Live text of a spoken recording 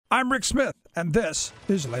I'm Rick Smith, and this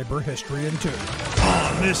is Labor History in 2.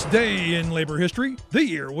 On this day in labor history, the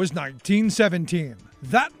year was 1917.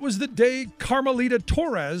 That was the day Carmelita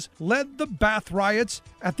Torres led the Bath Riots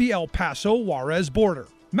at the El Paso-Juarez border.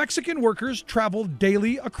 Mexican workers traveled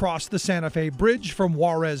daily across the Sante Fe Bridge from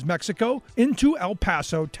Juarez, Mexico, into El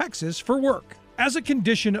Paso, Texas for work. As a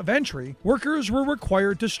condition of entry, workers were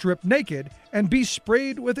required to strip naked and be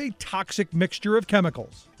sprayed with a toxic mixture of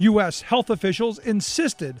chemicals. U.S. health officials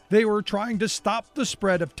insisted they were trying to stop the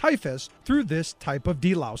spread of typhus through this type of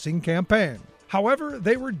delousing campaign. However,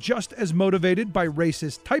 they were just as motivated by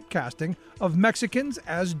racist typecasting of Mexicans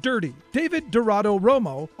as dirty. David Dorado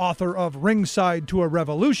Romo, author of Ringside to a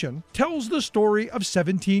Revolution, tells the story of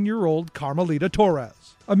 17-year-old Carmelita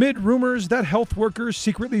Torres. Amid rumors that health workers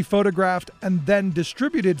secretly photographed and then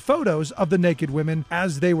distributed photos of the naked women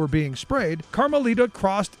as they were being sprayed, Carmelita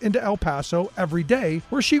crossed into El Paso every day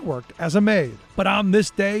where she worked as a maid. But on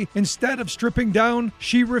this day, instead of stripping down,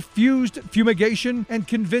 she refused fumigation and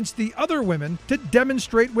convinced the other women to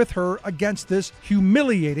demonstrate with her against this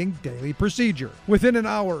humiliating daily procedure. Within an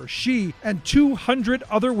hour, she and 200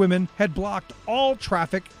 other women had blocked all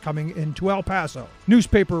traffic coming into El Paso.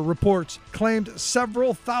 Newspaper reports claimed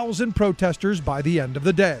several thousand protesters by the end of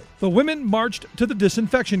the day. The women marched to the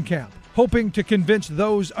disinfection camp, hoping to convince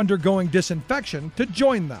those undergoing disinfection to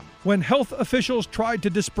join them. When health officials tried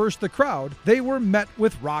to disperse the crowd, they were met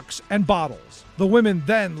with rocks and bottles. The women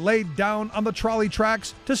then laid down on the trolley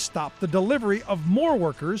tracks to stop the delivery of more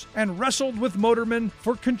workers and wrestled with motormen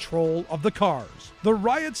for control of the cars. The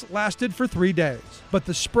riots lasted for 3 days, but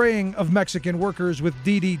the spraying of Mexican workers with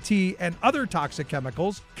DDT and other toxic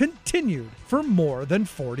chemicals continued for more than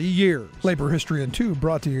 40 years. Labor History in 2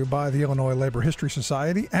 brought to you by the Illinois Labor History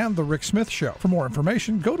Society and The Rick Smith Show. For more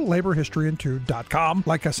information, go to laborhistoryin2.com,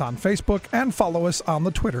 like us on Facebook, and follow us on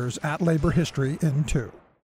the Twitters at Labor History in 2.